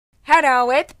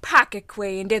Hello, it's Pocket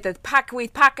Kwee, and this is Pocketful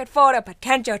Pocketful, the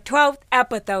potential 12th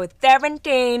episode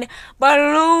 17,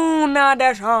 Balloon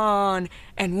Edition.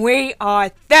 And we are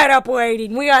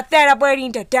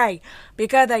celebrating today,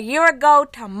 because a year ago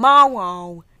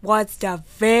tomorrow was the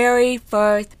very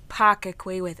first Pocket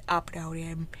Kwee was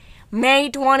uploaded. May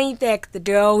 26th,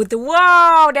 dudes.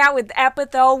 Whoa, that was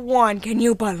episode 1. Can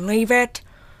you believe it?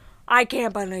 I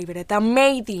can't believe it. It's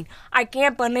amazing. I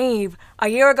can't believe a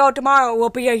year ago tomorrow will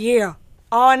be a year.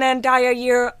 An entire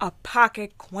year of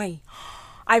Pocket Kwee.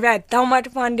 I've had so much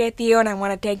fun this year, and I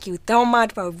want to thank you so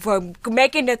much for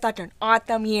making this such an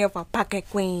awesome year for Pocket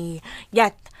Kwee.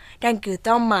 Yes, thank you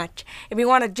so much. If you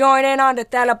want to join in on the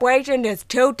celebration, there's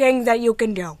 2 things that you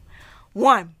can do.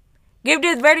 1, give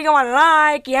this video a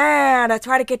like. Yeah, let's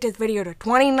try to get this video to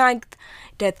 29th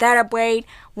to celebrate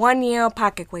 1 year of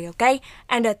Pocket Kwee, okay?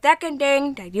 And the second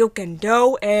thing that you can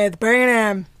do is bring it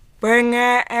in. Bring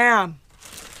it in.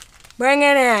 Bring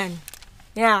it in.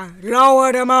 Yeah,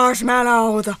 lower the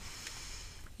marshmallows.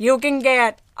 You can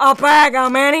get a bag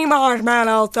of mini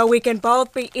marshmallows so we can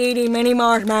both be eating mini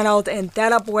marshmallows in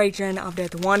celebration of this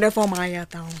wonderful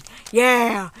marathon.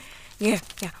 Yeah.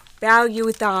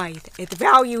 Value size. It's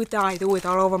value size. Ooh, it's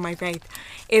all over my face.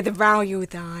 It's value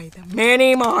size.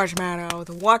 Mini marshmallows.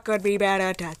 What could be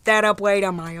better to celebrate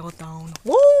a marathon?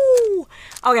 Woo!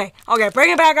 Okay,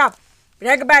 bring it back up.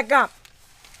 Take it back up.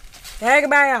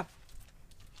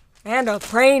 And the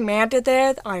praying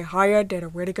mantises I hired did a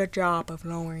really good job of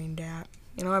lowering that.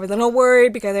 You know, I was a little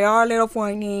worried because they are a little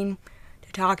frightening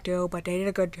to talk to, but they did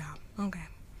a good job. Okay.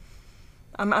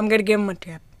 I'm gonna give them a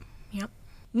tip. Yep.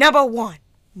 Number one.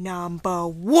 Boom,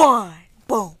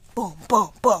 boom, boom,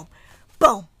 boom,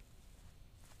 boom.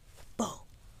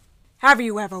 Have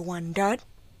you ever wondered?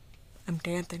 I'm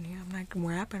dancing here. I'm like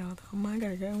rapping.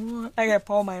 I gotta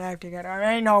pull my life together.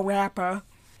 I ain't no rapper.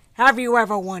 Have you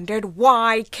ever wondered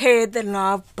why kids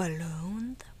love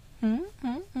balloons?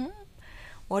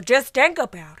 Well, just think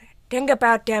about it. Think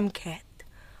about them kids.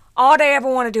 All they ever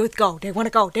want to do is go. They want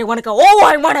to go. Oh,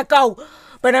 I want to go.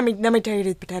 But let me tell you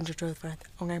this potential truth first,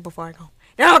 okay, before I go.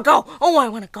 Now go. Oh, I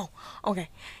want to go. Okay.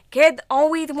 Kids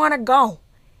always want to go.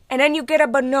 And then you get a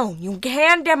balloon. You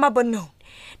hand them a balloon.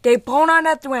 They pull on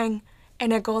that string,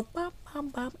 and it goes bop,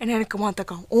 bop, bop, and then it wants to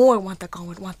go. Oh, it wants to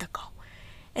go.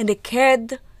 And the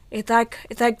kid, it's like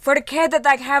for the kids, it's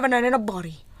like having a little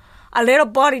buddy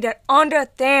that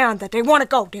understands that they want to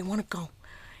go.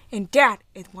 And that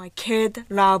is why kids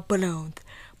love balloons.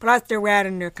 Plus, they're red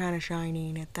and they're kind of shiny,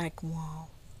 and it's like, whoa,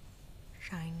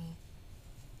 shiny.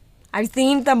 I've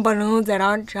seen some balloons that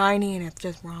aren't shiny, and it's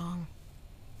just wrong.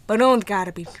 Balloons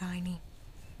gotta be shiny.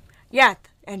 Yes,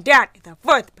 and that is the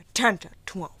first potential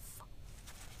 12.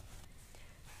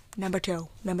 Number two.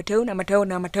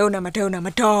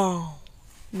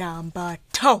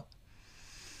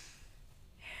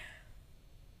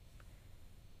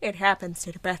 It happens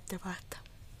to the best of us.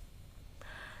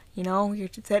 You know, you're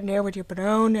just sitting there with your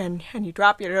balloon and you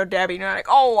drop your little Debbie and you're like,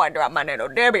 oh, I dropped my little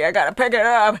Debbie, I gotta pick it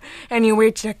up. And you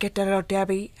reach to get the little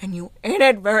Debbie and you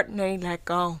inadvertently let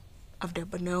go of the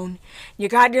balloon. You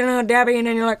got your little Debbie and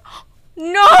then you're like,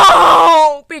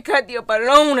 no! Because your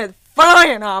balloon is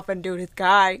flying off into the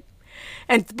sky.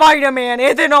 And Spider-Man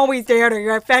isn't always there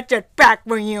to fetch it back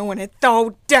for you, and it's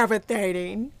so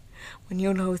devastating when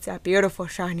you lose that beautiful,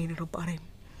 shiny little buddy.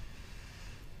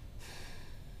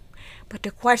 But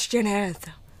the question is,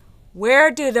 where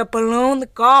do the balloons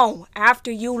go after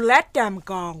you let them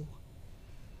go?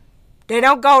 They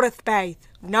don't go to space.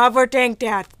 Never think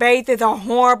that. Space is a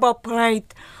horrible place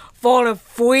full of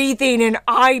freezing and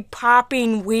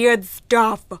eye-popping weird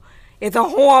stuff. It's a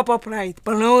horrible place.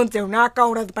 Balloons do not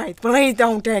go to space. Please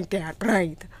don't think that,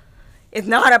 please. It's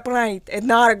not a place. It's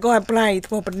not a good place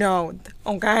for balloons,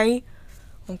 okay?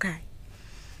 Okay.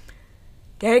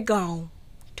 They go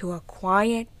to a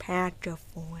quiet patch of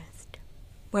forest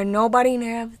where nobody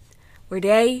lives, where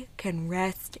they can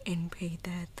rest in peace.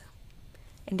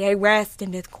 And they rest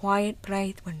in this quiet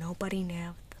place where nobody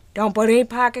lives. Don't believe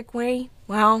Pocket Kwee?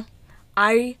 Well,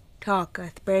 I took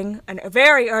a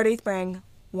very early spring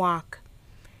walk,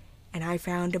 and I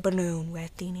found a balloon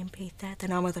resting in peace,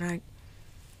 and I was like,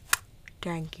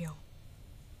 thank you.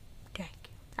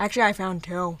 Actually, I found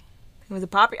 2.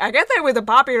 I guess it was a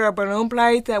popular balloon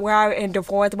place in the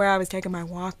forest where I was taking my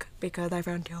walk, because I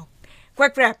found 2.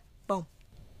 Quick flip. Boom.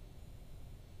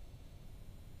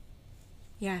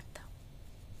 Yes.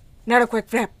 Another quick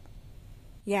flip.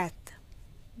 Yes.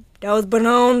 Those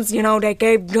balloons, they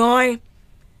gave joy,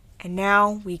 and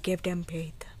now we give them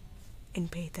peace. In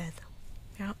pieces.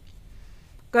 Yep.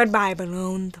 Goodbye,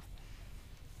 balloons.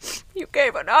 You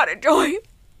gave a lot of joy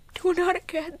to another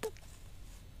kid.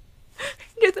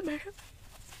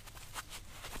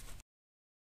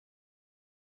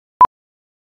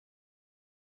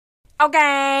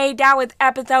 Okay, that was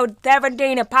episode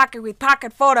 17 of Pocket with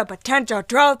Pocketful of Potential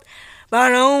Truth.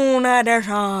 Balloon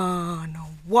Edition.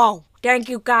 Whoa. Thank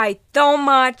you guys so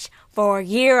much for a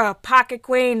year of Pocket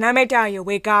Queen. Let me tell you,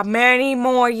 we got many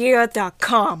more years to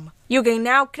come. You can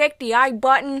now click the I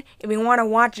button if you want to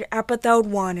watch episode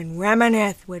 1 and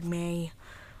reminisce with me.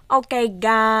 Okay,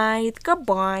 guys,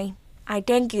 goodbye. I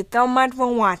thank you so much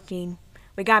for watching.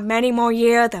 We got many more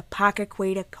years of Pocket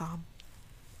Queen to come.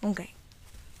 Okay.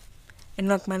 And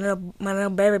look, my little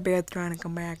baby bear's trying to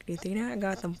come back. Do you see that? I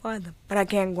got some fun. But I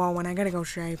can't go on. I gotta go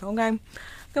shave, okay?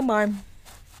 Goodbye.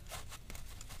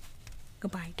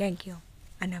 Goodbye. Thank you.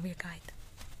 I love you guys.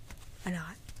 A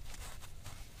lot.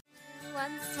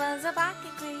 Once was a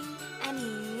pocket queen, and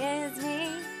he is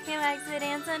me. He likes to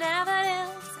dance on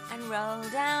daffodils and roll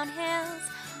down hills.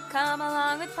 Come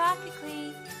along with Pocket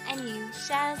Queen, and you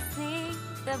shall see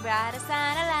the brighter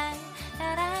side of life.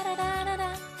 Da da da da da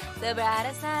da. The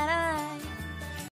brighter side of life.